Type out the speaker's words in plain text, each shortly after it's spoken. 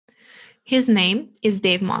His name is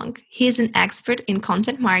Dave Monk. He is an expert in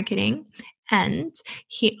content marketing, and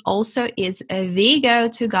he also is the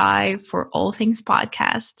go-to guy for all things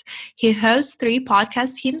podcast. He hosts 3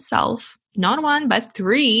 podcasts himself, not 1, but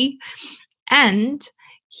 3. And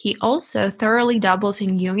he also thoroughly doubles in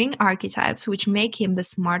Jungian archetypes, which make him the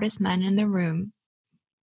smartest man in the room.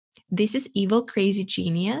 This is Evil Crazy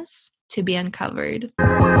Genius to be uncovered.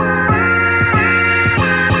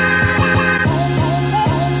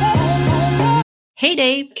 Hey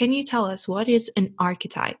Dave, can you tell us what is an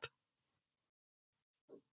archetype?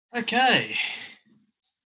 Okay.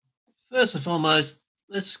 First and foremost,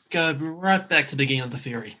 let's go right back to the beginning of the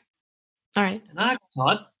theory. All right. An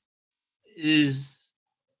archetype is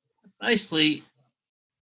basically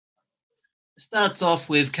starts off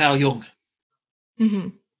with Carl Jung. Mm-hmm.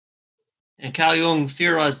 And Carl Jung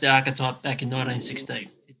theorized the archetype back in 1916.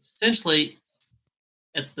 It's essentially,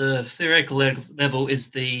 at the theoretical level,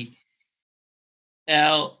 is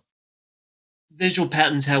our visual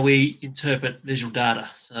patterns, how we interpret visual data.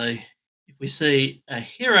 So if we see a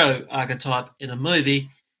hero archetype in a movie,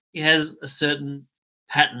 he has a certain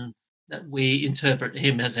pattern that we interpret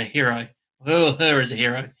him as a hero, or her as a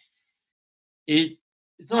hero.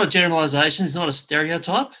 It's not a generalization, it's not a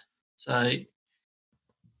stereotype. So,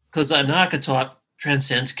 because an archetype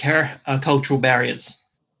transcends cultural barriers.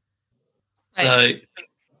 Right. So,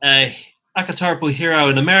 a archetypal hero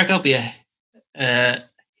in America will be a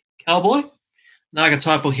cowboy. An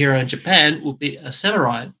archetypal hero in Japan will be a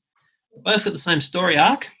samurai. Both got the same story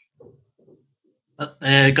arc, but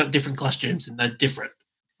they've got different costumes and they're different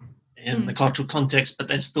in the cultural context, but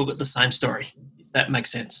they've still got the same story, if that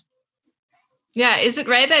makes sense. Yeah, is it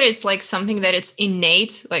right that it's like something that it's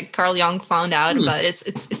innate, like Carl Jung found out, but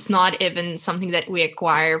it's not even something that we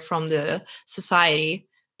acquire from the society.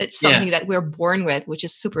 It's something that we're born with, which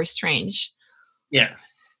is super strange. Yeah.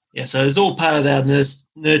 Yeah, so it's all part of our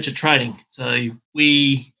nurture training. So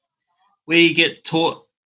we get taught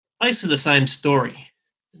basically the same story,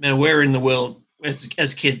 no matter where in the world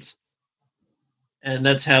as kids. And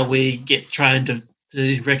that's how we get trained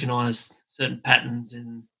to recognise certain patterns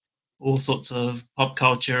in all sorts of pop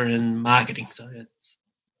culture and marketing. So it's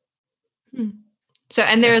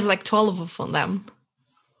and there's like 12 of them.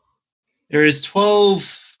 There is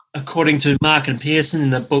 12 according to Mark and Pearson in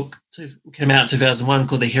the book came out in 2001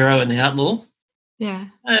 called The Hero and the Outlaw. Yeah.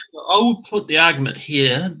 And I would put the argument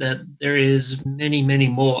here that there is many, many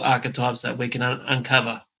more archetypes that we can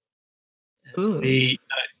uncover. As we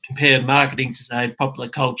compare marketing to, say, popular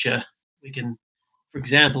culture, we can, for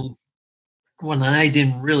example, one that they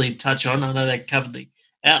didn't really touch on, I know they covered the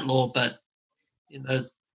Outlaw, but in the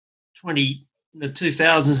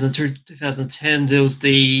 2000s and 2010, there was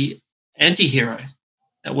the anti-hero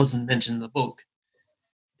that wasn't mentioned in the book.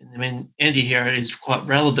 And I mean, anti-hero is quite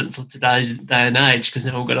relevant for today's day and age because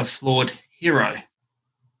now we've got a flawed hero.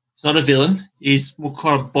 He's not a villain. He's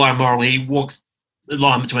kind of bimoral. He walks the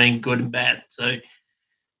line between good and bad. So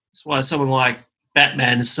that's why someone like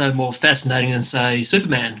Batman is so more fascinating than, say,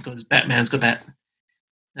 Superman, because Batman's got that.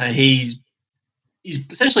 He's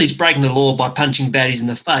breaking the law by punching baddies in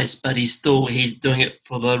the face, but he's doing it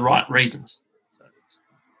for the right reasons. So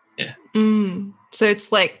yeah. So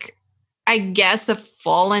it's like, I guess, a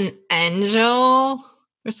fallen angel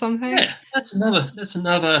or something. Yeah, that's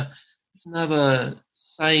another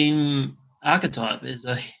same archetype as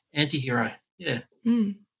a anti-hero. Yeah.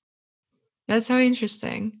 That's so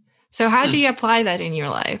interesting. So how do you apply that in your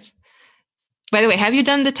life? By the way, have you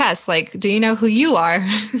done the test? Like, do you know who you are?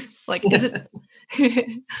 Like, is it?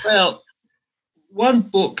 Well, one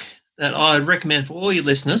book that I recommend for all your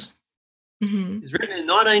listeners is written in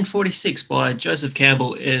 1946 by Joseph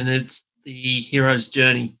Campbell, and it's The Hero's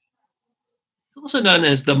Journey. It's also known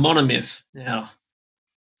as the monomyth. Now,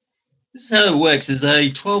 this is how it works. It's a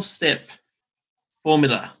 12-step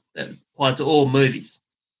formula that applies to all movies.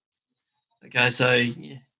 Okay, so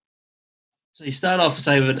you start off,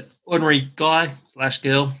 say, with an ordinary guy /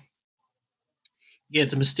 girl. You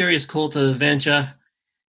get a mysterious call to adventure.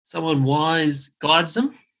 Someone wise guides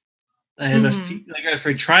them. They have they go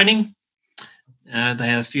through training. They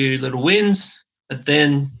have a few little wins, but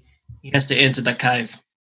then he has to enter the cave.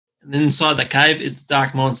 And then inside the cave is the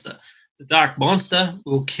dark monster. The dark monster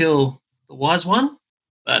will kill the wise one,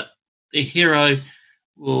 but the hero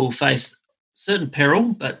will face certain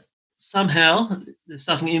peril, but somehow there's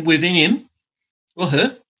something within him or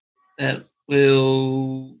her that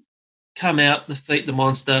will come out, defeat the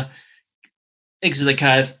monster, exit the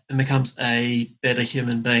cave, and becomes a better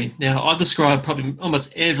human being. Now, I've described probably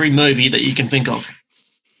almost every movie that you can think of.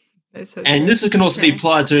 So and this can also be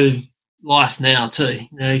applied to life now too. You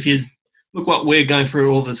know, if you look what we're going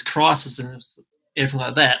through, all this crisis and everything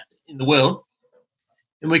like that in the world.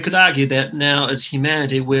 And we could argue that now, as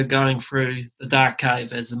humanity, we're going through the dark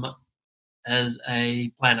cave as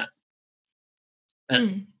a planet. But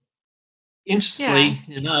interestingly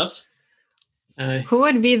enough, who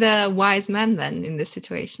would be the wise man then in this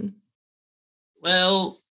situation?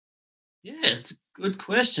 Well, yeah, it's a good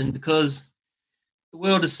question because the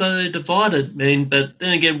world is so divided. But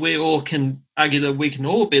then again, we all can argue that we can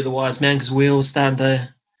all be the wise man because we all starting to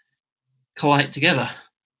collate together.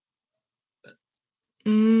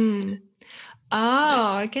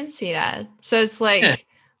 I can see that. So it's like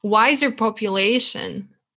wiser population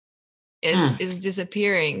is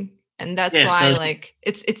disappearing, and that's why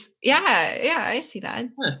it's I see that.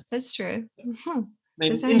 Yeah. That's true.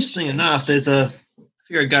 Interesting enough, there's a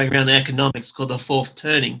theory going around the economics called the fourth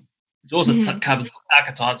turning, which also covers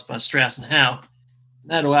archetypes by Strauss and Howe. And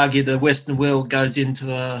that'll argue the Western world goes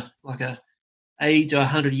into a 80 to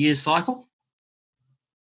 100 year cycle.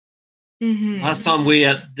 Last time we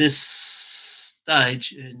at this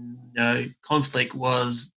stage in conflict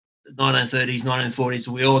was the 1930s, 1940s.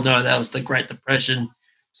 We all know that was the Great Depression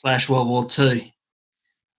 / World War II.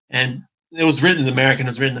 And it was written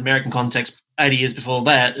in American context 80 years before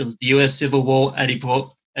that. It was the US Civil War, 80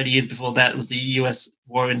 years before that. It was the US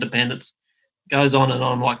War of Independence. It goes on and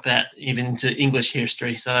on like that, even into English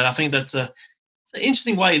history. So I think it's an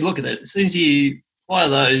interesting way to look at it. As soon as you apply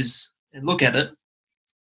those and look at it,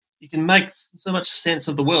 you can make so much sense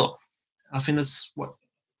of the world. I think that's what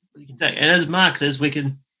you can take. And as marketers, we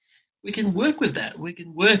can work with that. We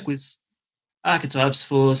can work with archetypes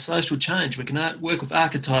for social change. We can work with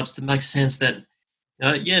archetypes to make sense that,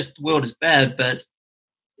 yes, the world is bad, but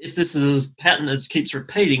if this is a pattern that keeps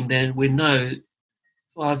repeating, then we know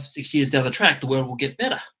 5-6 years down the track, the world will get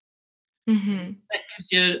better. That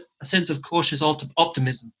gives you a sense of cautious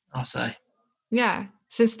optimism, I say. Yeah.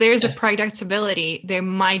 Since there's a predictability, there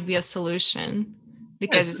might be a solution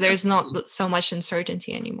because there's not so much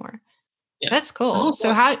uncertainty anymore. Yeah. That's cool.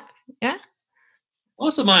 Also,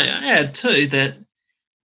 Also, might add too that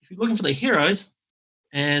if you're looking for the heroes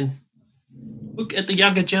and look at the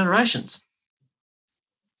younger generations,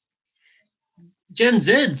 Gen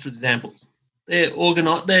Z, for example, they're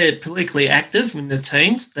organized, they're politically active in their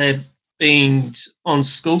teens. They're being on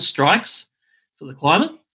school strikes for the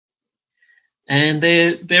climate. And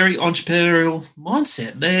they're very entrepreneurial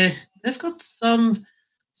mindset. They've got some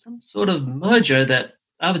sort of mojo that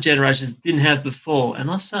other generations didn't have before. And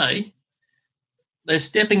I say they're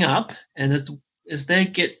stepping up, and as they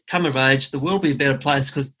come of age, the world will be a better place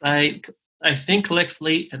because they think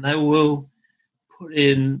collectively and they will put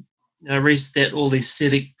in, reset all these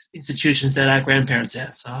civic institutions that our grandparents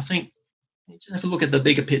had. So I think you just have to look at the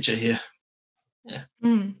bigger picture here. Yeah.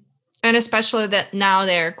 And especially that now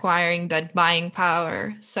they're acquiring that buying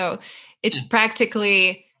power. So it's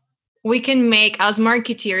practically, we can make, as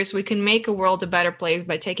marketeers, we can make a world a better place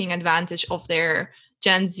by taking advantage of their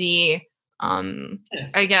Gen Z,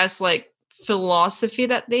 I guess, philosophy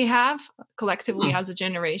that they have collectively as a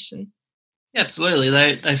generation. Yeah, absolutely.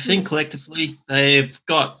 They think collectively. They've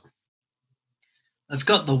got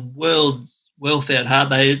the world's welfare at heart.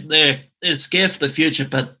 They're scared for the future,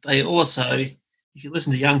 but they also, if you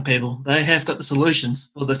listen to young people, they have got the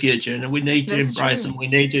solutions for the future, and we need to embrace them. We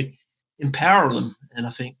need to empower them. And I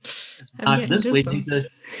think as marketers, we need to,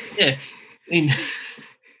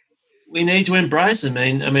 we need to embrace them.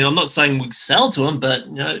 I mean, I'm not saying we sell to them, but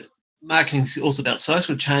marketing is also about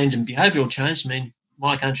social change and behavioural change. I mean,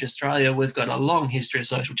 my country, Australia, we've got a long history of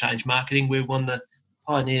social change marketing. We're one of the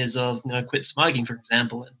pioneers of quit smoking, for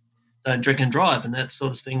example, and don't drink and drive, and that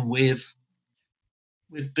sort of thing.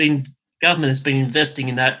 Government has been investing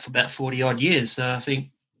in that for about 40 odd years. So I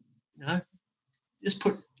think, just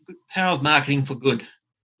put good power of marketing for good.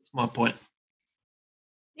 That's my point.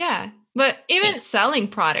 Yeah. But even selling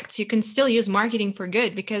products, you can still use marketing for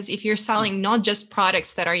good, because if you're selling not just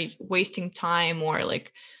products that are wasting time or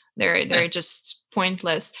they're just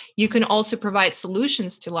pointless, you can also provide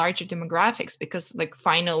solutions to larger demographics, because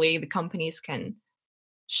finally the companies can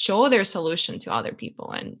show their solution to other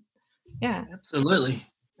people. And absolutely.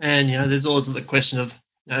 And there's also the question of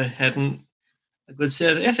having a good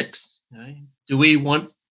set of ethics. Do we want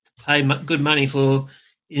to pay good money for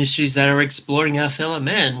industries that are exploiting our fellow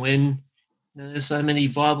man when there's so many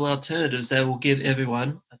viable alternatives that will give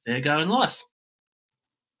everyone a fair go in life?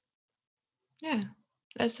 Yeah,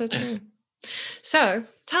 that's so true. So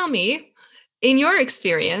tell me, in your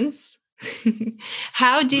experience,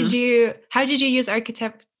 how did you use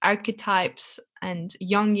archetypes and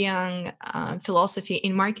Jungian philosophy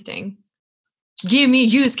in marketing? Give me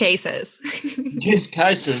use cases. Use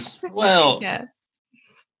cases. Well, yeah.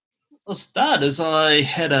 For starters, I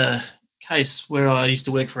had a case where I used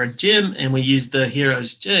to work for a gym, and we used the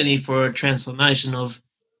hero's journey for a transformation of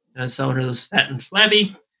someone who was fat and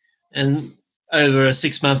flabby, and over a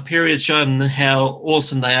 6-month period, show them how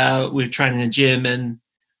awesome they are with training in the gym and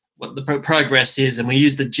what the progress is. And we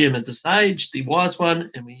used the gym as the sage, the wise one,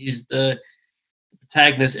 and we used the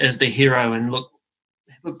protagonist as the hero. And look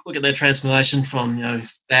at their transformation from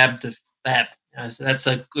fab to fab. So that's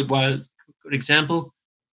a good example.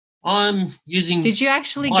 I'm using. Did you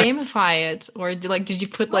actually gamify it, or did you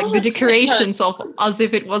put the decorations of as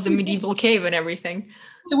if it was a medieval cave and everything?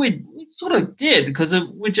 Yeah, we sort of did, because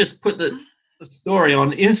we just put the story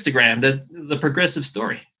on Instagram. That is a progressive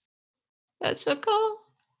story. That's so cool.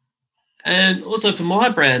 And also for my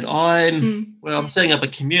brand, I'm setting up a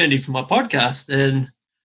community for my podcast, and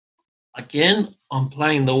again, I'm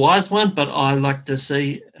playing the wise one, but I like to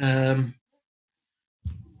see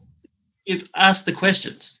ask the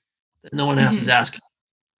questions that no one else is asking.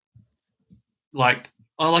 Like,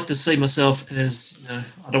 I like to see myself as, I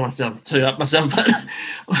don't want to sound too up myself, but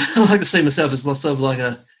I like to see myself as sort of like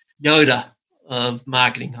a Yoda of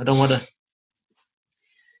marketing. I don't want to,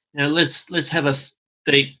 let's have a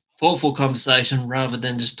deep, thoughtful conversation rather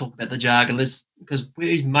than just talk about the jargon. Because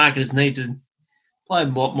we marketers need to play a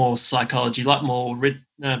lot more psychology, like more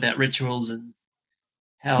about rituals and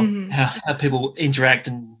how people interact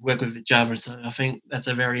and work with each other. So I think that's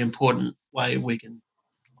a very important way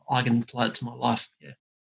I can apply it to my life. Yeah.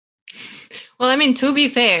 Well, I mean, to be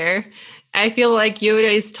fair, I feel like Yoda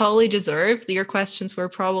is totally deserved. Your questions were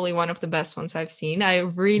probably one of the best ones I've seen. I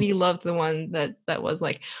really loved the one that was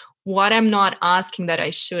like, what I'm not asking that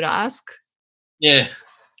I should ask. Yeah.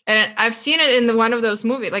 And I've seen it in one of those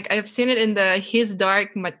movies. Like, I've seen it in His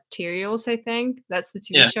Dark Materials, I think. That's the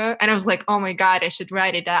TV show. And I was like, oh my God, I should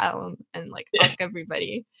write it down and ask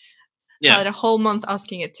everybody. Yeah. I had a whole month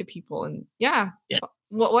asking it to people. And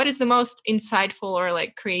what is the most insightful or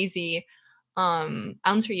crazy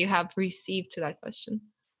answer you have received to that question?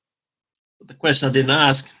 The question I didn't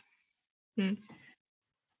ask.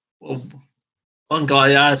 Well, one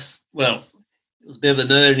guy asked, it was a bit of a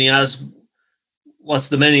nerd, and he asked, what's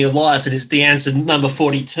the meaning of life? And it's the answer number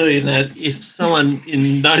 42, that if someone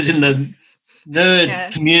knows in the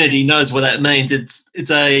nerd community knows what that means,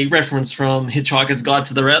 it's a reference from Hitchhiker's Guide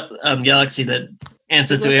to the Galaxy, that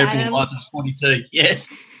answer to everything in life is 42. Yeah.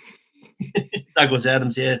 Douglas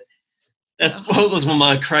Adams, yeah. That's what was one of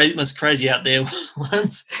my most crazy out there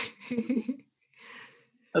ones.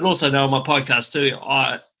 And also now on my podcast too,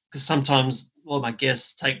 because sometimes a lot of my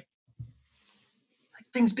guests take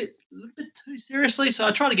things a little bit too seriously, so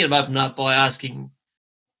I try to get them opened up by asking,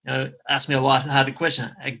 ask me a light-hearted question.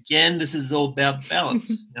 Again, this is all about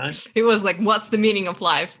balance. It was like, what's the meaning of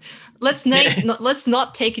life? Let's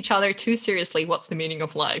not take each other too seriously. What's the meaning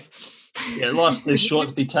of life? Yeah, life's too short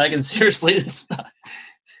to be taken seriously.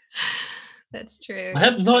 That's true. I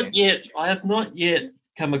have not yet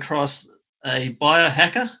come across a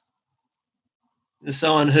biohacker.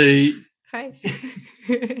 Someone who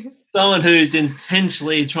someone who's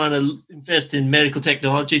intentionally trying to invest in medical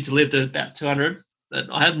technology to live to about 200. But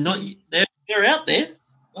I have not. They're out there.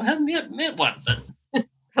 I haven't yet met one. But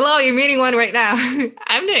hello, you're meeting one right now.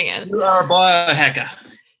 I'm doing it. You are a biohacker.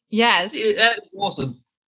 Yes. That is awesome.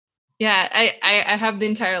 Yeah, I have the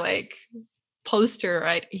entire poster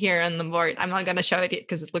right here on the board. I'm not going to show it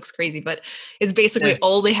because it looks crazy, but it's basically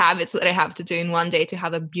all the habits that I have to do in one day to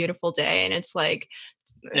have a beautiful day. And it's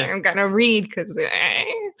I'm going to read because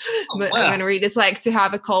I'm going to read. It's to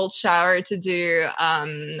have a cold shower, to do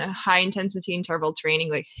high intensity interval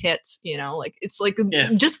training, HIIT,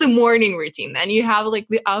 it's just the morning routine. Then you have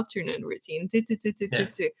the afternoon routine.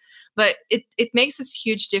 But it makes this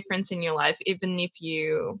huge difference in your life, even if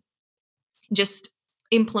you just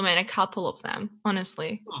implement a couple of them,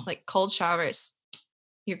 honestly. Cold showers,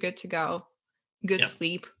 you're good to go. Good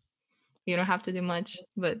sleep, you don't have to do much.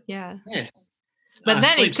 But but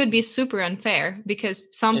then it could be super unfair, because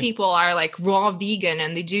some people are raw vegan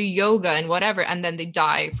and they do yoga and whatever, and then they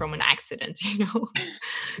die from an accident.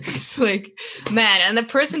 It's man, and the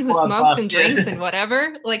person who smokes and drinks and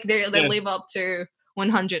whatever, they live up to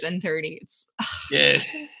 130. It's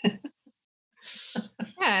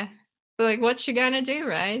But what you gonna do,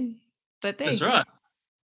 right? But that's right.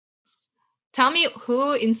 Tell me,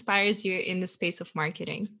 who inspires you in the space of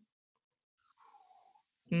marketing?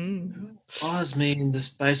 Who inspires me in the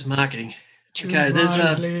space of marketing?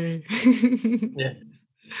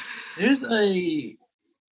 There's a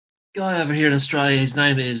guy over here in Australia. His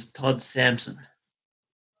name is Todd Sampson.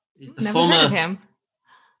 He's the Never heard of him.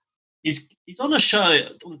 he's on a show,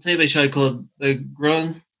 on a TV show called The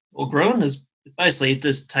Gruen, or Gruen. Is basically it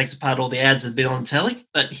just takes apart all the ads that have been on telly.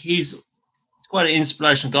 But he's quite an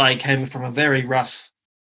inspirational guy. He came from a very rough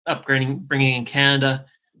upbringing in Canada.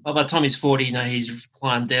 But by the time he's 40, he's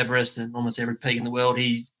climbed Everest and almost every peak in the world.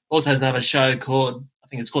 He also has another show called, I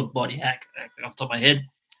think it's called Body Hack, off the top of my head.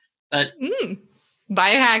 But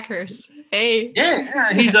biohackers, hey,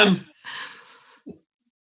 yeah, he's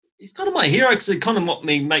kind of my hero because it kind of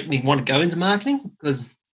make me want to go into marketing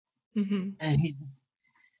because, and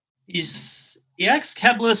he acts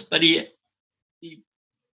capitalist, but he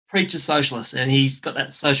preaches socialist, and he's got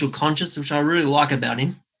that social conscience, which I really like about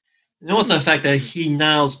him. And also the fact that he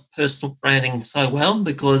nails personal branding so well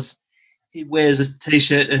because he wears a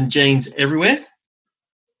t-shirt and jeans everywhere.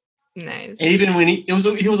 Nice. And even when he was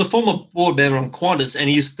a former board member on Qantas, and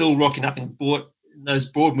he's still rocking up in those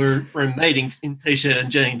boardroom meetings in t-shirt and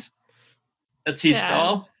jeans. That's his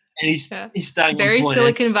style, and he's staying very on point.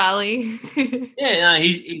 Silicon Valley.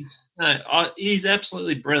 He's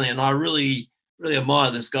absolutely brilliant. I really admire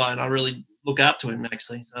this guy, and I really look up to him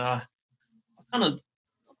actually. So I kind of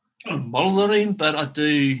model on him, but I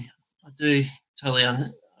do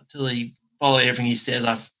totally follow everything he says.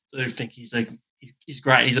 I do think he's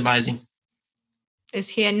great. He's amazing. Is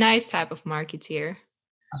he a nice type of marketeer?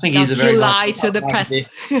 I think he's a very nice lie to the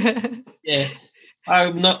press. Yeah,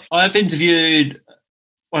 I've interviewed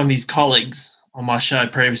one of his colleagues on my show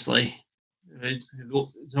previously. It's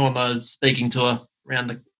on the speaking tour around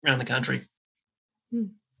the country.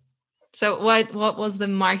 So what was the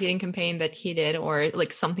marketing campaign that he did, or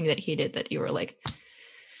like something that he did that you were like,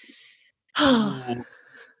 oh.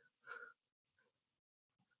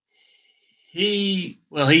 He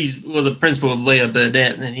was a principal of Leo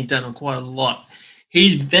Burnett, and he'd done quite a lot.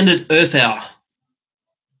 He's invented Earth Hour.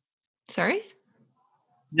 Sorry?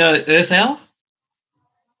 No, Earth Hour?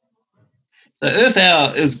 So Earth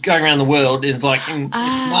Hour is going around the world. It's like in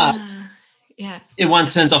March. Yeah. Everyone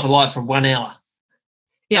turns off a light for 1 hour.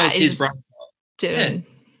 Yeah, that was his brain. Didn't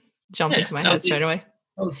jump into my head straight away.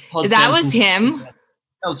 That was him?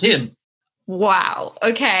 That was him. Wow.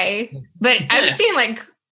 Okay. But I've seen like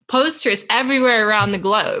posters everywhere around the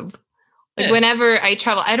globe. Like whenever I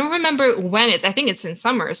travel, I don't remember when I think it's in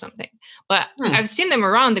summer or something, but I've seen them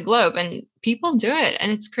around the globe and people do it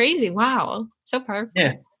and it's crazy. Wow. So powerful.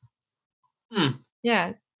 Yeah.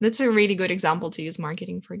 Yeah. That's a really good example to use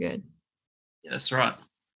marketing for good. Yeah, that's right.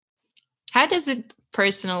 How does it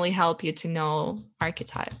personally help you to know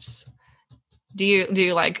archetypes? Do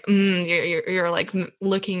you like you're like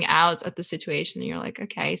looking out at the situation and you're like,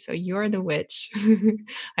 okay, so you're the witch.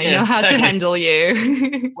 I know how to handle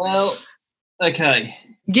you. Well, okay.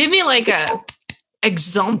 Give me like a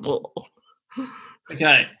example.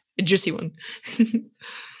 Okay. A juicy one.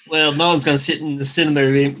 Well, no one's going to sit in the cinema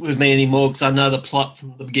with me anymore because I know the plot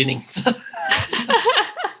from the beginning.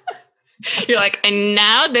 You're like, and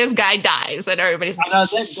now this guy dies, and everybody's like, I know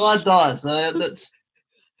that guy dies. So that's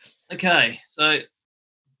okay. So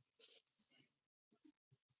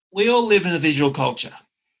we all live in a visual culture.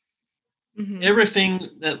 Mm-hmm. Everything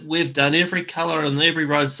that we've done, every colour on every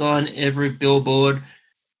road sign, every billboard,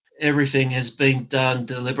 everything has been done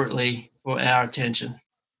deliberately for our attention.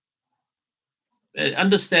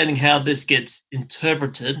 Understanding how this gets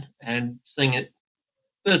interpreted and seeing it,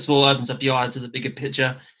 first of all, opens up your eyes to the bigger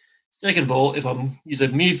picture. Second of all, if I'm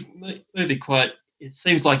using a movie quote, it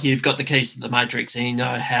seems like you've got the keys to the matrix and you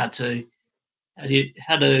know how to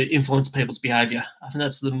influence people's behaviour. I think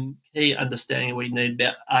that's the key understanding we need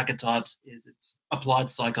about archetypes is it's applied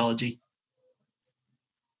psychology.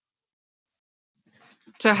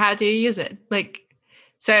 So how do you use it? Like,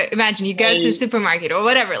 so imagine you go to the supermarket or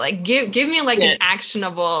whatever. Like, give me like an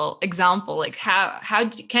actionable example. Like, how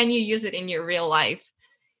can you use it in your real life?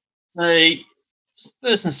 So,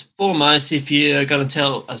 first and foremost, if you're going to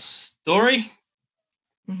tell a story,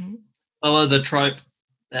 follow the trope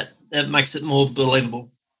that makes it more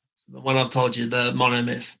believable. So the one I've told you, the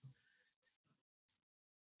monomyth.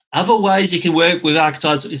 Other ways you can work with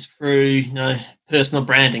archetypes is through, personal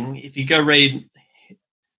branding. If you go read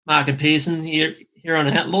Mark and Pearson here on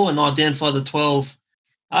Outlaw and identify the 12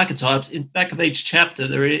 archetypes, in the back of each chapter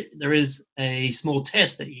there is a small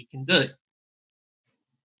test that you can do.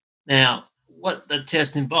 Now, what the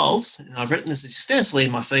test involves, and I've written this extensively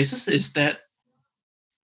in my thesis, is that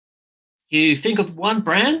you think of one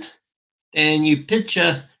brand and you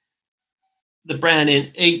picture the brand in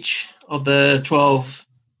each of the 12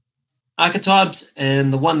 archetypes,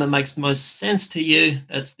 and the one that makes the most sense to you,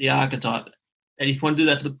 that's the archetype. And if you want to do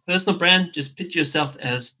that for the personal brand, just picture yourself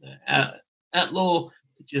as outlaw,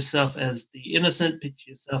 picture picture yourself as the innocent,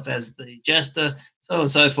 picture yourself as the jester, so on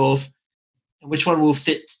and so forth, and which one will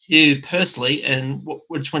fit you personally and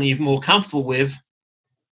which one you're more comfortable with,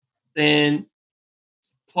 then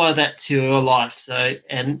apply that to your life. So,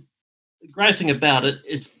 and the great thing about it,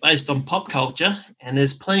 it's based on pop culture, and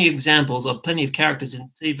there's plenty of examples of plenty of characters in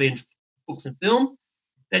TV and books and film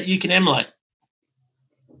that you can emulate.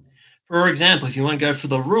 For example, if you want to go for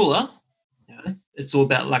the ruler, it's all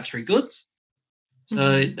about luxury goods.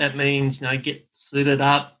 So that means, get suited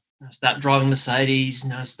up, start driving Mercedes,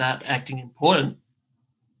 start acting important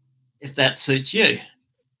if that suits you.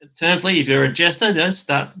 Alternatively, if you're a jester,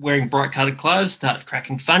 start wearing bright-coloured clothes, start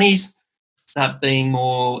cracking funnies, start being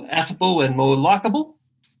more affable and more likeable.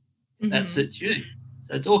 That suits you.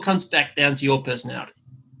 So it all comes back down to your personality.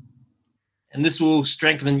 And this will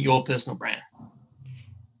strengthen your personal brand.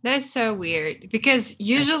 That's so weird because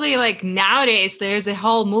usually nowadays there's a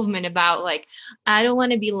whole movement about I don't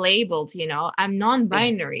want to be labeled, I'm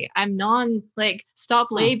non-binary. I'm stop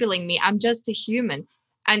labeling me. I'm just a human.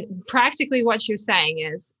 And practically what you're saying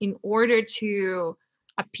is in order to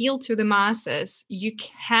appeal to the masses, you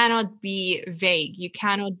cannot be vague. You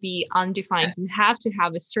cannot be undefined. You have to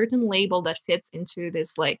have a certain label that fits into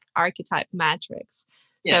this archetype matrix.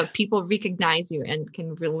 So people recognize you and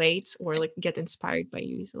can relate or get inspired by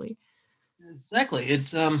you easily. Exactly.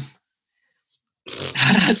 It's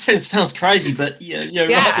it sounds crazy, but you're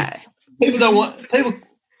right. People don't want people.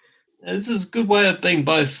 This is a good way of being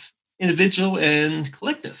both individual and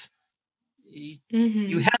collective.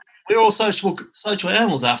 You have. We're all social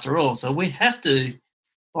animals after all, so we have to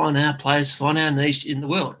find our place, find our niche in the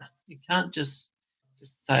world. You can't just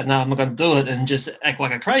say, no, I'm not going to do it and just act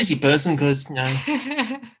like a crazy person because,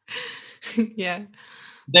 yeah.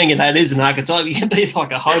 Being that is an archetype, you can be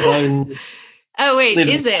like a hobo. Oh, wait,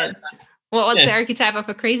 is it? Well, what's the archetype of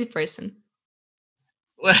a crazy person?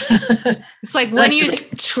 It's when you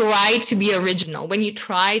try to be original, when you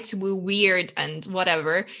try to be weird and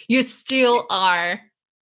whatever, you still are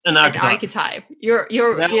an archetype. You're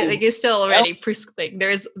still already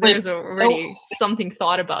there's already something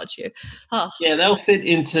thought about you. Yeah, they'll fit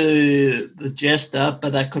into the jester,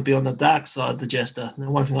 but that could be on the dark side of the jester.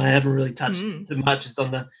 And one thing I haven't really touched too much is on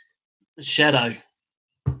the shadow.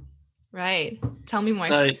 Right. Tell me more.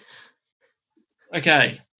 So,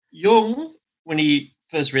 okay, Jung, when he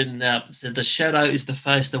first written it out, said the shadow is the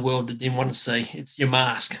face the world didn't want to see. It's your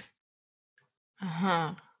mask.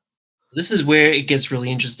 This is where it gets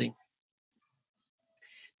really interesting.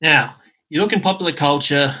 Now, you look in popular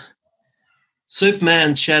culture,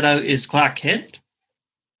 Superman's shadow is Clark Kent.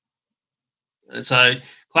 So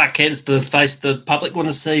Clark Kent's the face the public want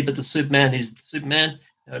to see, but the Superman is Superman.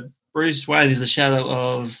 Bruce Wayne is the shadow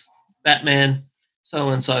of Batman, so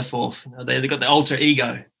on and so forth. They've got the alter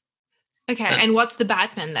ego. Okay, and what's the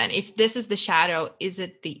Batman then? If this is the shadow, is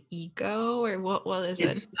it the ego or what is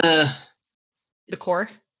it? The core?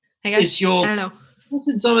 I guess. I don't know.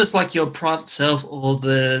 It's almost like your private self or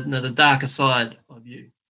the darker side of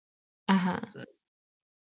you. So,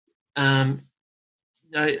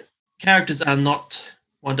 characters are not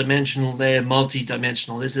one-dimensional; they're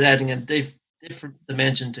multi-dimensional. This is adding a different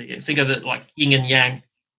dimension to you. Think of it like yin and yang.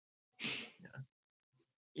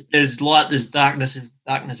 If there's light, there's darkness. If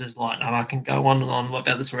darkness is light, and I can go on and on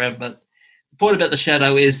about this forever. But the point about the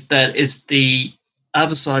shadow is that it's the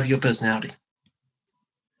other side of your personality.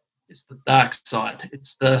 It's the dark side.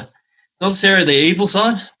 It's not necessarily the evil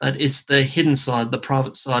side, but it's the hidden side, the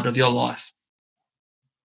private side of your life.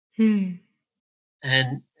 And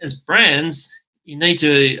as brands, you need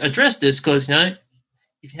to address this because,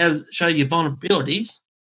 if you show your vulnerabilities,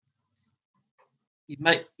 you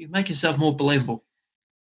make yourself more believable.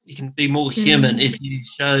 You can be more human if you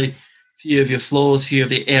show a few of your flaws, a few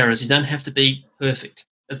of your errors. You don't have to be perfect.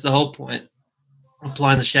 That's the whole point of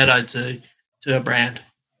applying the shadow to a brand.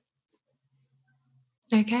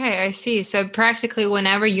 Okay, I see. So practically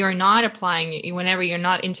whenever you're not whenever you're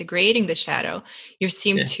not integrating the shadow, you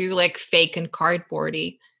seem to fake and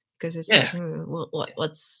cardboardy because it's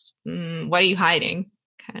what are you hiding?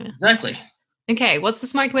 Kind of. Exactly. Okay, what's the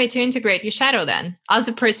smart way to integrate your shadow then as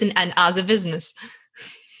a person and as a business?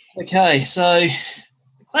 Okay, so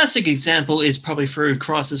the classic example is probably through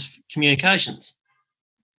crisis communications.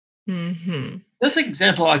 Perfect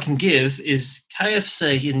example I can give is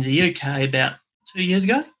KFC in the UK about 2 years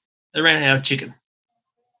ago. They ran out of chicken.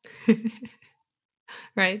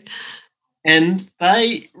 Right. And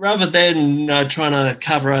they, rather than trying to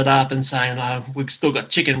cover it up and saying, we've still got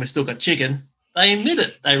chicken, they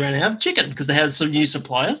admitted they ran out of chicken because they had some new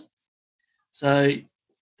suppliers. So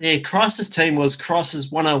their crisis team was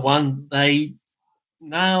Crisis 101. They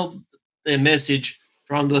nailed their message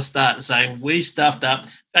from the start and saying we stuffed up. In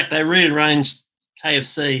fact, they rearranged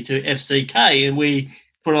KFC to FCK, and we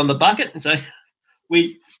put it on the bucket and say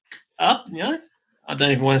we up. I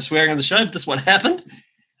don't even want to swear on the show, but that's what happened.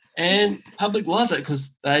 And public loved it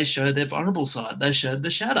because they showed their vulnerable side. They showed the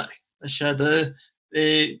shadow. They showed they're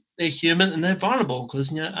human and they're vulnerable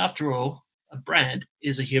because, after all, a brand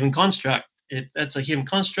is a human construct. If that's a human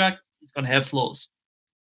construct, it's going to have flaws.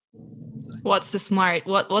 What's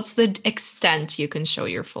the extent you can show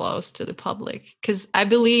your flaws to the public? Because I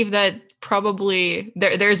believe that probably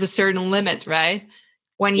there's a certain limit, right?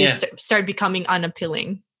 When you start becoming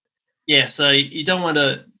unappealing. Yeah, so you don't want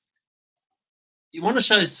to. You want to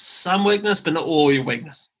show some weakness, but not all your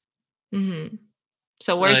weakness. Mm-hmm.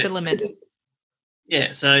 So where's the limit?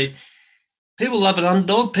 Yeah, so people love an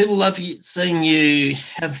underdog. People love seeing you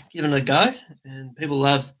have given a go, and people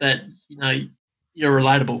love that you're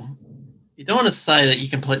relatable. You don't want to say that you're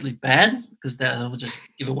completely bad because that will just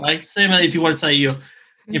give away. Same if you want to say you're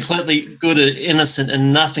completely good and innocent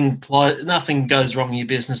and nothing goes wrong in your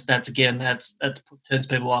business. That's turns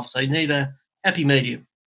people off. So you need a happy medium,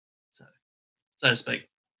 so to speak.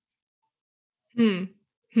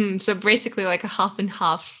 So basically like a half and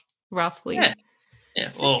half, roughly. Yeah.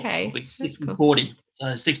 Well, okay. 60-40. Cool. So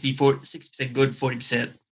 60% good,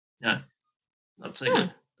 40% not so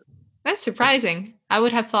good. That's surprising. I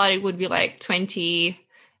would have thought it would be like 20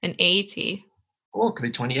 and 80. Or it could be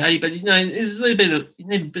 20-80, but it's a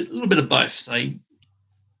little bit of both. So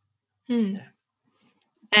yeah.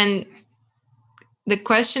 And the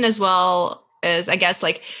question as well is, I guess,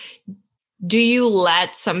 like, do you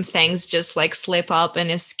let some things just like slip up and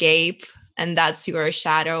escape and that's your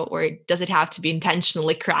shadow, or does it have to be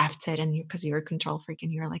intentionally crafted and because you're a control freak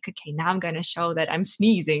and you're like, okay, now I'm going to show that I'm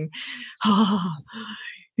sneezing. I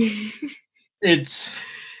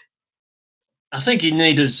think you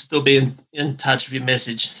need to still be in touch with your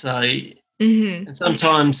message. So and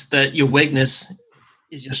sometimes that your weakness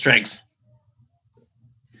is your strength.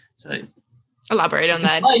 So elaborate on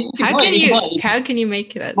that. How can you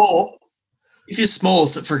make that? If you're small,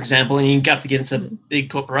 for example, and you go up against a big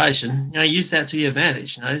corporation, use that to your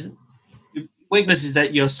advantage. Your weakness is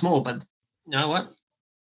that you're small, but you know what?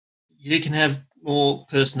 You can have more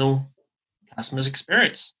personal customers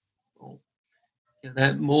experience. Or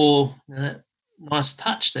that more that nice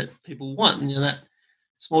touch that people want. That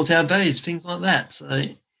small town values, things like that. So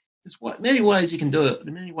there's many ways you can do it.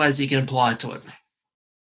 Many ways you can apply to it.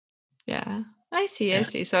 Yeah. I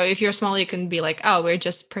see. So if you're small, you can be like, oh, we're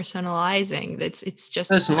just personalizing. It's just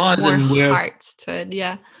more heart to it.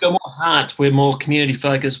 Yeah. We've got more heart. We're more community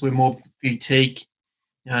focused. We're more boutique.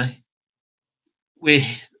 We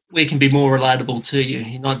can be more relatable to you.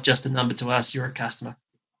 You're not just a number to us. You're a customer.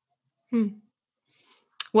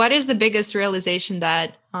 What is the biggest realization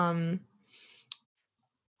that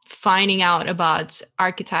finding out about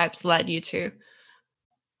archetypes led you to?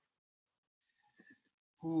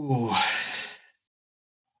 Ooh.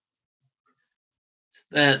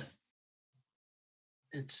 That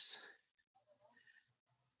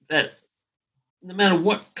no matter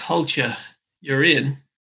what culture you're in,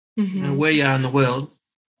 where you are in the world,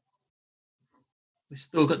 we've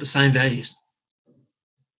still got the same values.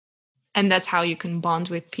 And that's how you can bond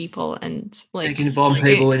with people and you can bond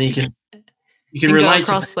people and you can relate go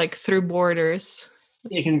across like through borders.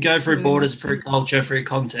 You can go through borders, through culture, through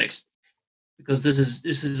context, because this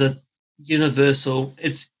is a universal.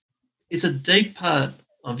 It's a deep part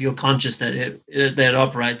of your conscious that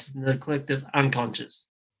operates in the collective unconscious.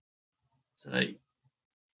 So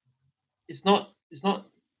it's not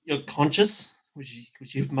your conscious, which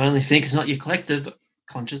you mainly think. It's not your collective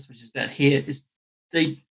conscious, which is about here. It's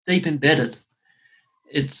deep embedded.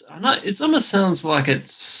 I know it almost sounds like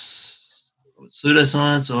it's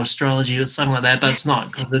pseudoscience or astrology or something like that, but it's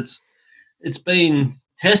not, because it's been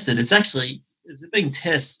tested. It's been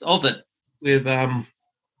tests of it with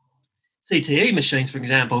CTE machines, for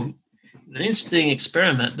example. An interesting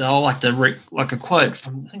experiment that I like to like a quote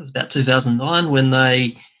from, I think it was about 2009, when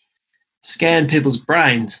they scanned people's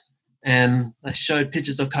brains and they showed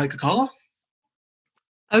pictures of Coca-Cola.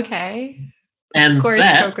 Okay. And of course,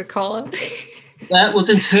 Coca-Cola. That was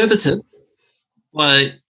interpreted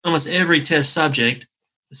by almost every test subject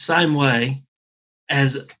the same way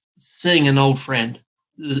as seeing an old friend.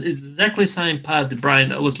 It's exactly the same part of the brain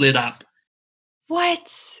that was lit up. What?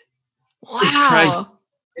 Wow. It's crazy.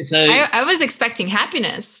 So I was expecting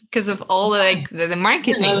happiness because of all the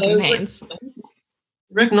marketing campaigns.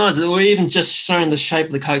 Recognize it, or even just showing the shape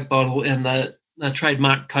of the Coke bottle and the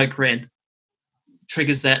trademark Coke Red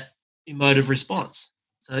triggers that emotive response.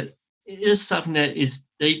 So it is something that is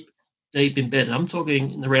deep deep embedded. I'm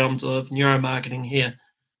talking in the realms of neuromarketing here,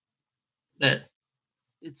 that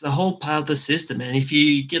it's a whole part of the system. And if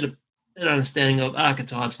you get a better understanding of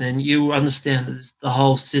archetypes, then you understand the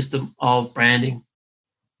whole system of branding.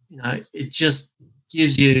 It just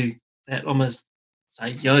gives you that almost,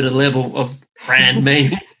 say, Yoda level of brand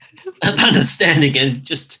meaning of understanding, and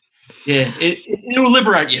just, it'll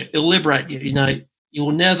liberate you. It'll liberate you. You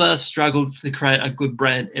will never struggle to create a good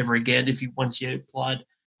brand ever again once you applied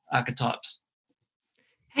archetypes.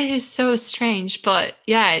 It is so strange, but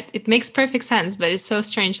it makes perfect sense. But it's so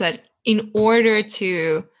strange that in order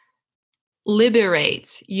to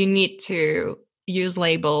liberate, you need to use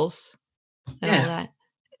labels and all that.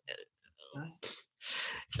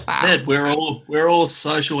 Wow. Said we're all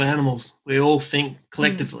social animals. We all think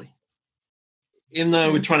collectively. Even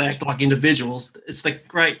though we're trying to act like individuals, it's the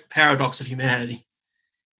great paradox of humanity.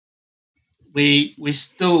 We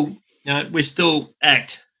still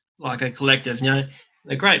act like a collective.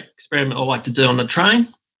 The great experiment I like to do on the train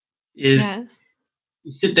is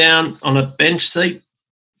you sit down on a bench seat,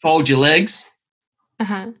 fold your legs,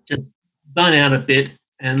 just zone out a bit,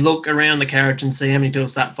 and look around the carriage and see how many people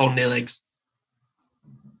start folding their legs.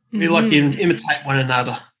 We like to imitate one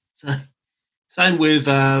another. So, same with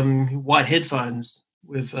white headphones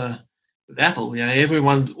with Apple.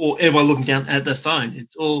 Everyone looking down at their phone.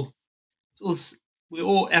 We're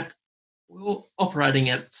all operating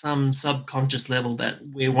at some subconscious level that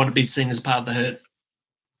we want to be seen as part of the herd.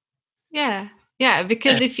 Yeah.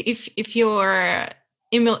 Because if you're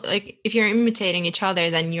if you're imitating each other,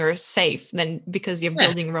 then you're safe. Then because you're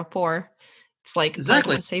building rapport. It's like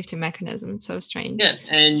exactly a safety mechanism. It's so strange. Yes,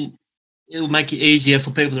 and it'll make it easier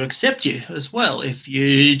for people to accept you as well if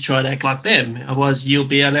you try to act like them. Otherwise, you'll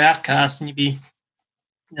be an outcast and you'll be,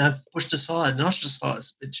 pushed aside and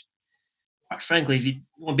ostracized. Which, quite frankly, if you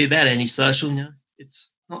want to be that antisocial,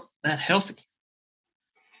 it's not that healthy.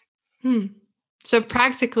 So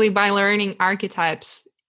practically, by learning archetypes,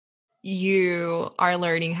 you are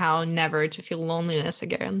learning how never to feel loneliness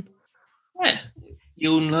again. Yeah.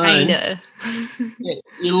 You'll learn.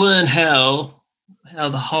 You learn how the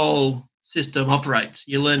whole system operates.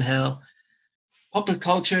 You learn how popular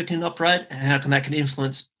culture can operate and how that can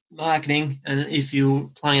influence marketing. And if you're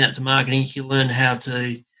applying that to marketing, you learn how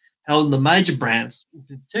the major brands in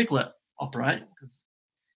particular operate. Because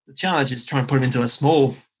the challenge is trying to put them into a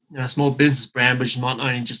small business brand, which might not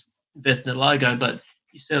only just invest in the logo, but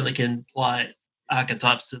you certainly can apply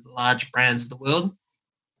archetypes to the large brands of the world,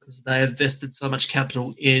 because they have invested so much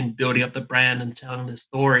capital in building up the brand and telling the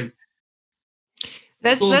story.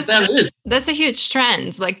 That's a huge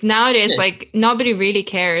trend. Like nowadays, nobody really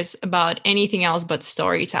cares about anything else but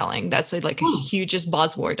storytelling. That's a hugest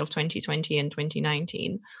buzzword of 2020 and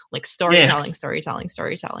 2019. Like storytelling. But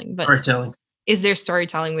storytelling. Is there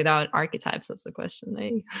storytelling without archetypes? That's the question.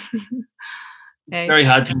 It's very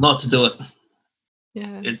hard not to do it.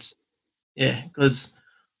 Yeah. Because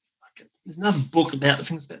there's another book about it's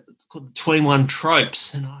called the 21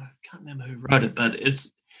 Tropes, and I can't remember who wrote it, but it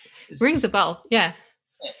rings a bell. Yeah.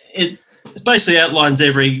 It basically outlines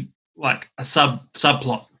every a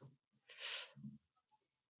subplot.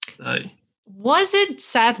 So, was it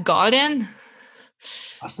Seth Godin?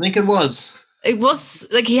 I think it was. It was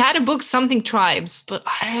he had a book, something Tribes, but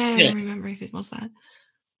I don't remember if it was that.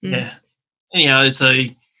 Yeah. Anyhow, so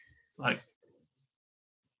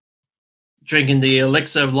drinking the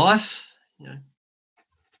elixir of life, you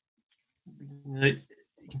can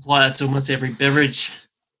apply that to almost every beverage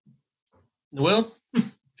in the world.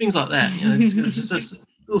 Things like that. It's just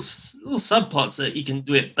little subplots that you can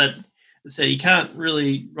do it, but you can't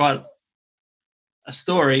really write a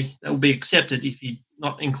story that will be accepted if you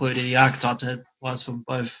not include the archetypes. That applies from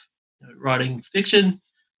both writing fiction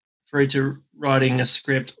through to writing a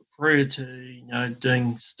script through to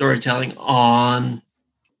doing storytelling on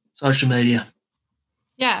social media.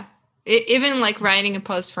 Yeah. Even writing a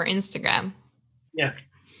post for Instagram. Yeah.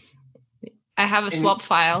 I have a swap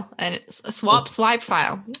file and it's a swipe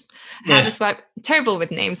file. I have a swipe, terrible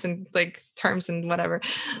with names and terms and whatever.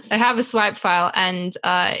 I have a swipe file and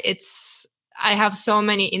I have so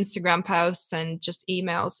many Instagram posts and just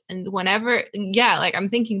emails. And whenever, I'm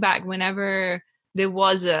thinking back, whenever there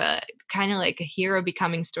was a kind of a hero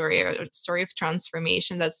becoming story or a story of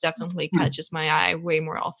transformation, that's definitely catches my eye way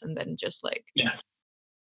more often than just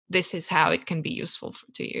this is how it can be useful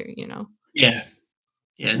to you, Yeah.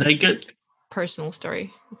 They get personal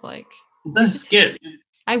story of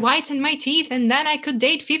I whitened my teeth and then I could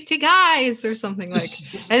date 50 guys or something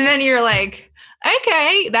and then you're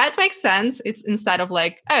okay, that makes sense. It's instead of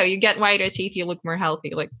you get whiter teeth, you look more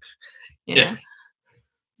healthy.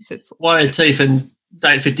 It's whiter teeth and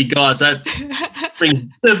date 50 guys. That brings a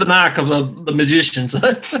bit of an arc of the magicians.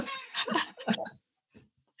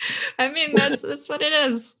 I mean, that's what it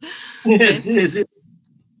is. Yes.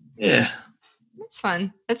 Yeah. That's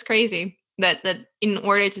fun. That's crazy. That in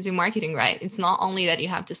order to do marketing right, it's not only that you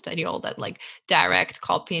have to study all that like direct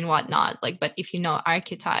copy and whatnot, like, but if you know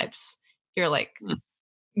archetypes, you're like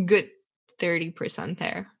good 30%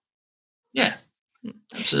 there. Yeah,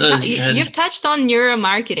 absolutely. You've touched on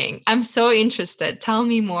neuromarketing. I'm so interested. Tell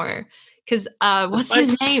me more. Because what's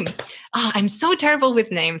his name? Oh, I'm so terrible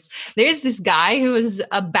with names. There's this guy who was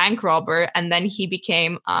a bank robber, and then he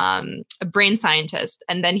became a brain scientist,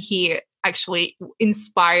 and then he actually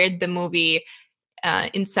inspired the movie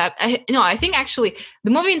Inception. No, I think actually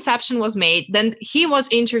the movie Inception was made. Then he was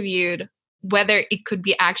interviewed whether it could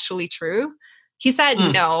be actually true. He said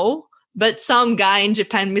no, but some guy in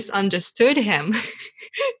Japan misunderstood him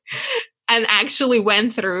and actually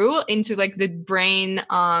went through into like the brain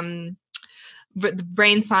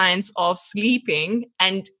science of sleeping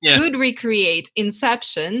and could recreate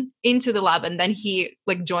Inception into the lab, and then he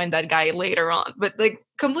like joined that guy later on. But like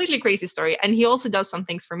completely crazy story. And he also does some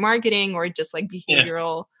things for marketing or just like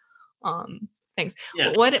behavioral things.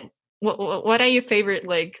 Yeah. What are your favorite,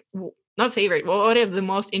 like not favorite, what are the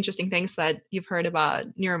most interesting things that you've heard about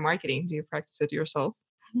neuromarketing? Do you practice it yourself?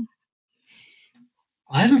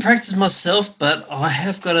 I haven't practiced myself, but I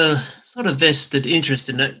have got a sort of vested interest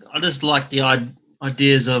in it. I just like the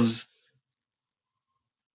ideas of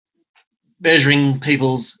measuring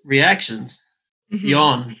people's reactions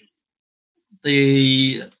beyond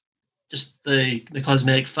the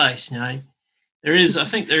cosmetic face. You know, I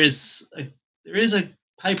think there is a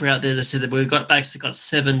paper out there that said that we've got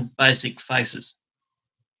 7 basic faces.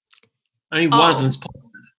 Only one of them is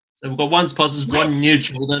positive. So we've got one's positive, one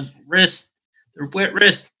neutral. The rest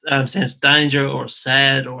sense danger or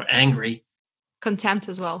sad or angry. Contempt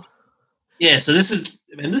as well. Yeah. So this is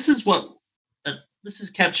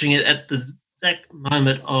capturing it at the exact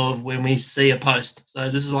moment of when we see a post.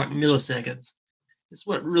 So this is like milliseconds. It's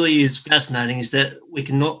what really is fascinating is that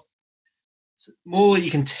the more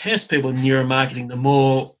you can test people in neuromarketing, the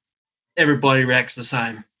more everybody reacts the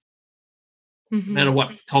same. No matter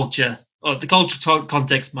what culture or the cultural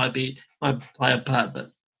context might play a part,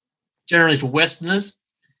 but generally for Westerners,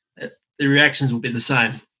 the reactions will be the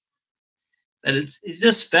same. But it's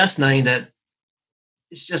just fascinating that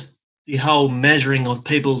it's just the whole measuring of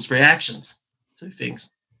people's reactions to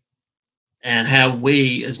things and how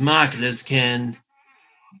we as marketers can,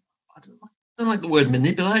 I don't like the word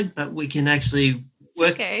manipulate, but we can actually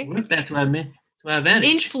work that to our advantage.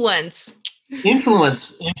 Influence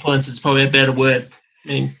is probably a better word. I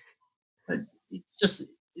mean,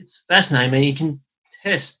 it's fascinating. I mean, you can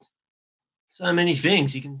test so many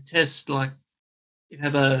things. You can test, like, you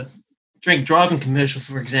have a drink driving commercial,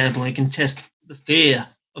 for example, you can test the fear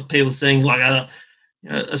of people seeing like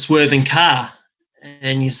a swerving car,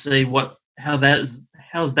 and you see how does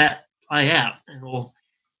that play out, or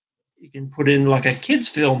you can put in like a kids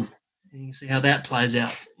film and you can see how that plays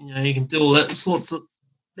out. You know, you can do all that sorts of.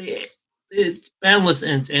 It's boundless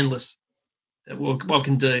and it's endless. That what we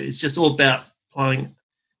can do. It's just all about applying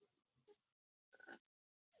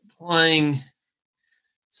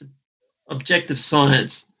objective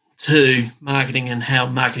science to marketing and how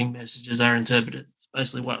marketing messages are interpreted. It's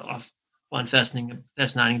basically what I find fascinating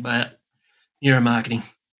about neuromarketing.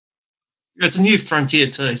 It's a new frontier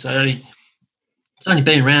too, so it's only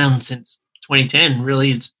been around since 2010.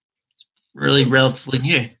 Really, it's really relatively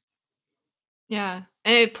new. Yeah,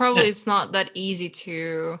 and it probably it's not that easy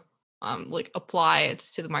to like apply it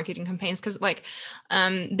to the marketing campaigns because like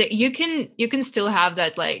you can still have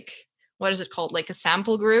that, like, what is it called, like a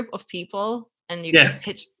sample group of people, and you can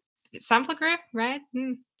pitch sample group, right?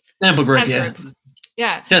 Sample group,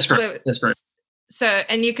 Test group. That's right. So,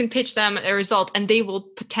 and you can pitch them a result, and they will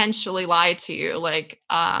potentially lie to you. Like,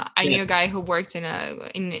 I knew a guy who worked in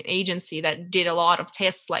an agency that did a lot of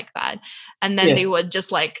tests like that, and then they would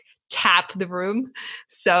just like tap the room.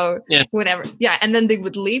 So whenever, and then they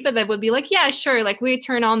would leave, and they would be like, "Yeah, sure." Like we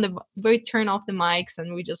turn off the mics,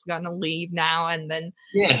 and we just gonna leave now. And then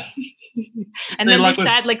and then they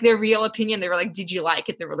said like their real opinion. They were like, "Did you like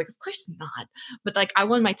it?" They were like, "Of course not," but like I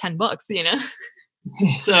won my $10, you know.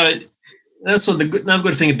 So that's what another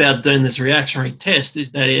good thing about doing this reactionary test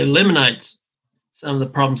is that it eliminates some of the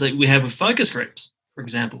problems that we have with focus groups, for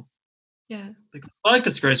example. Yeah. Because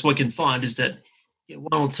focus groups, what we can find is that you get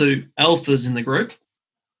 1 or 2 alphas in the group.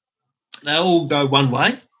 They all go one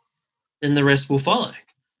way, then the rest will follow.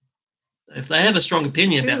 So if they have a strong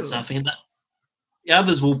opinion about something, the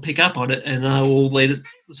others will pick up on it and they will let it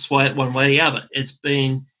sway it one way or the other. It's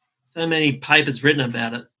been so many papers written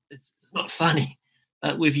about it. It's not funny.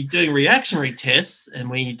 But if you're doing reactionary tests and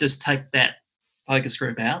when you just take that focus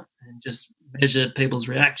group out and just measure people's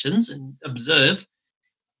reactions and observe,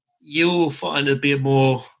 you'll find it'll be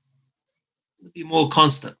more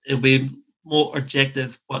constant. It'll be more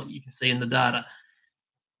objective what you can see in the data.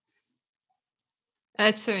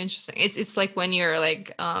 That's so interesting. It's like when you're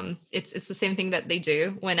like it's the same thing that they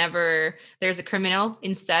do whenever there's a criminal,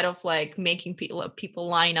 instead of like making people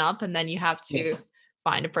line up and then you have to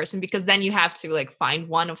find a person, because then you have to like find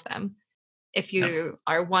one of them. If you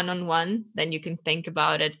are one-on-one, then you can think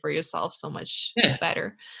about it for yourself so much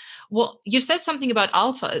better. Well, you said something about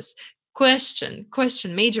alphas.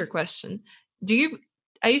 Major question.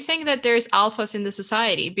 Are you saying that there's alphas in the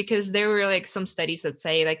society? Because there were like some studies that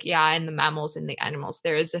say like, in the mammals, in the animals,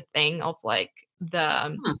 there is a thing of like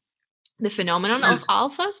the phenomenon of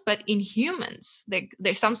alphas, but in humans,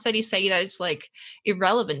 there's some studies say that it's like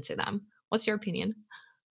irrelevant to them. What's your opinion?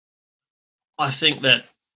 I think that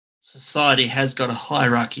society has got a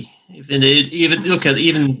hierarchy. Even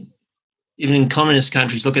in communist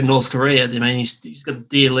countries, look at North Korea. I mean, he's got the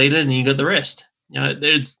dear leader, and you got the rest.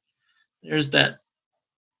 There's that.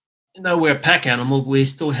 We're a pack animal. We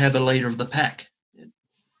still have a leader of the pack.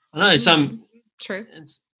 I know some true,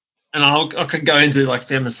 and I could go into like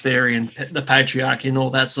femisphere and the patriarchy and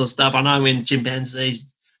all that sort of stuff. I know in some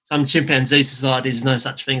chimpanzee societies, there's no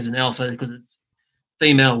such thing as an alpha because it's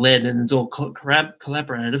female-led and it's all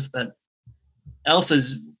collaborative, but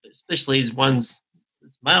alphas, especially as one's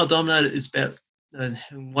male-dominated, is about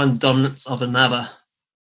one dominance of another.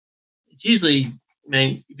 It's usually, I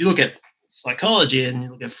mean, if you look at psychology and you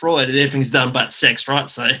look at Freud, everything's done but sex, right?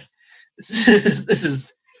 So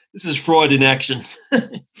this is Freud in action.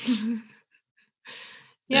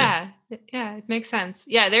 Yeah, it makes sense.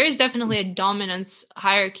 Yeah, there is definitely a dominance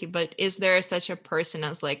hierarchy, but is there such a person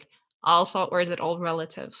as like alpha, or is it all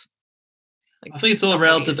relative? I think it's all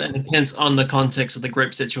relative and it depends on the context of the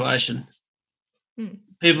group situation. How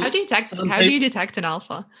do you detect an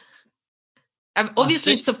alpha?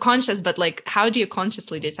 Obviously, it's subconscious, but like, how do you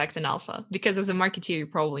consciously detect an alpha? Because as a marketeer, you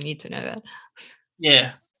probably need to know that.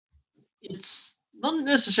 Yeah, it's not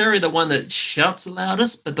necessarily the one that shouts the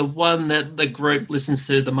loudest, but the one that the group listens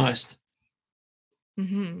to the most.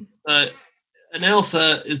 Mm-hmm. So an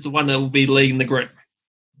alpha is the one that will be leading the group.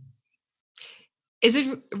 Is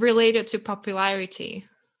it related to popularity?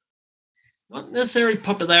 Not necessarily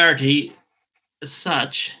popularity as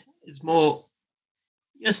such. It's more,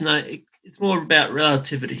 it's more about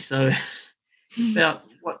relativity. So about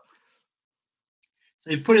what.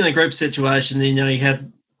 So you put in a group situation, you have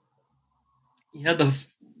the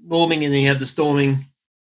norming and you have the storming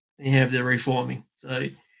and you have the reforming. So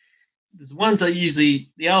the ones that the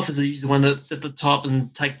alphas are usually the one that's at the top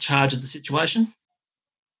and take charge of the situation.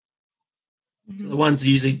 So the ones that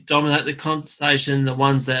usually dominate the conversation, the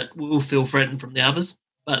ones that will feel threatened from the others,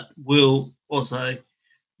 but will also,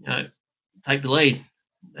 take the lead.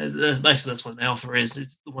 Basically, that's what an alpha is.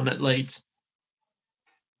 It's the one that leads.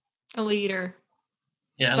 A leader.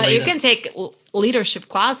 Yeah, but you can take leadership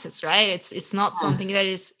classes, right? It's not something that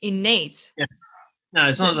is innate. Yeah. No,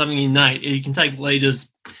 it's not something innate. You can take leaders.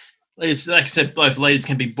 Leaders, like I said, both leaders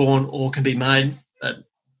can be born or can be made, but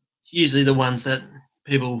it's usually the ones that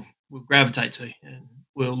people will gravitate to and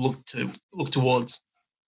will look towards.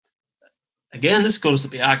 Again, this goes to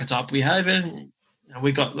be archetype behavior.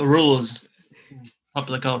 We got the rulers in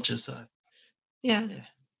popular culture, so yeah.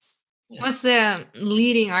 What's the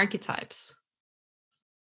leading archetypes?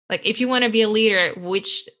 Like, if you want to be a leader,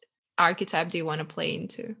 which archetype do you want to play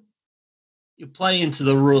into? You play into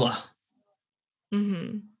the ruler.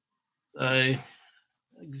 Mm-hmm. So,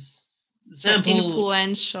 example,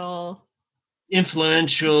 influential.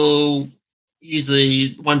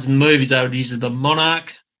 Usually, ones in the movies are usually the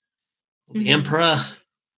monarch, or the emperor,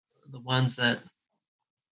 the ones that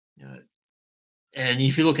And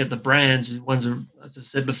if you look at the brands, ones are, as I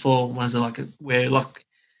said before, ones are wear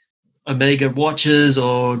Omega watches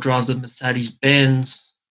or drives a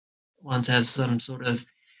Mercedes-Benz. Ones have some sort of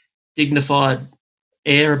dignified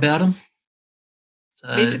air about them.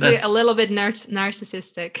 So basically, a little bit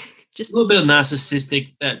narcissistic. Just a little bit of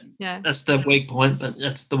narcissistic. That's the weak point, but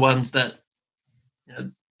that's the ones that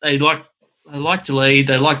they like to lead.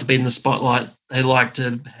 They like to be in the spotlight. They like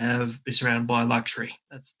to be surrounded by luxury.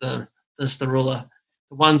 That's the ruler.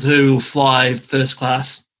 The ones who fly first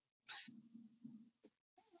class.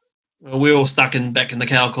 Well, we're all stuck back in the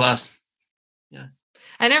cow class. Yeah.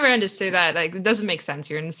 I never understood that. Like, it doesn't make sense.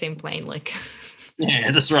 You're in the same plane. Like, yeah,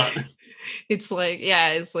 that's right. It's like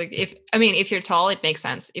if you're tall, it makes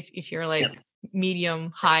sense. If you're like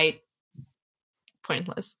medium height,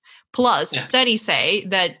 pointless. Plus, studies say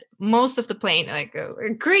that most of the plane, like a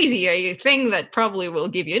thing that probably will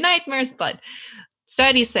give you nightmares, but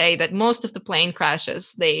studies say that most of the plane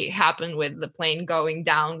crashes, they happen with the plane going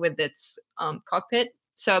down with its cockpit.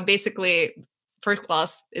 So basically, first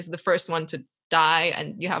class is the first one to die,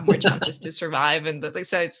 and you have more chances to survive. And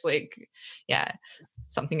so it's like,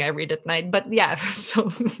 something I read at night. But so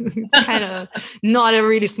it's kind of not a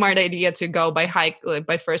really smart idea to go by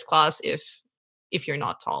first class if you're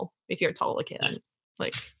not tall. If you're tall,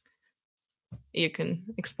 like you can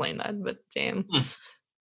explain that. But damn.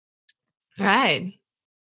 Right.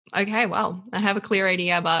 Okay, well, I have a clear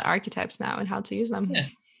idea about archetypes now and how to use them.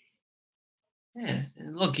 Yeah,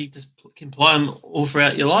 and look, you just can apply them all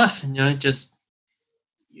throughout your life, and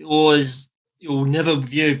you'll never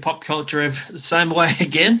view pop culture the same way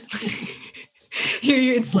again.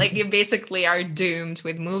 It's like you basically are doomed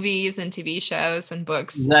with movies and TV shows and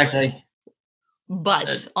books. Exactly.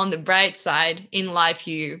 But on the bright side, in life,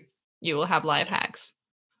 you will have life hacks.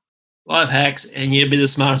 Life hacks, and you'll be the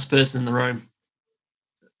smartest person in the room.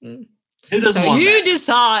 Who doesn't want you that?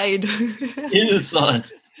 Decide. You decide.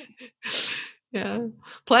 Yeah.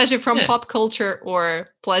 Pleasure from pop culture or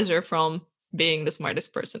pleasure from being the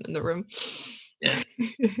smartest person in the room. Yeah.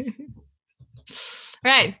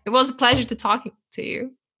 Right. It was a pleasure to talk to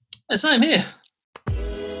you. Same here.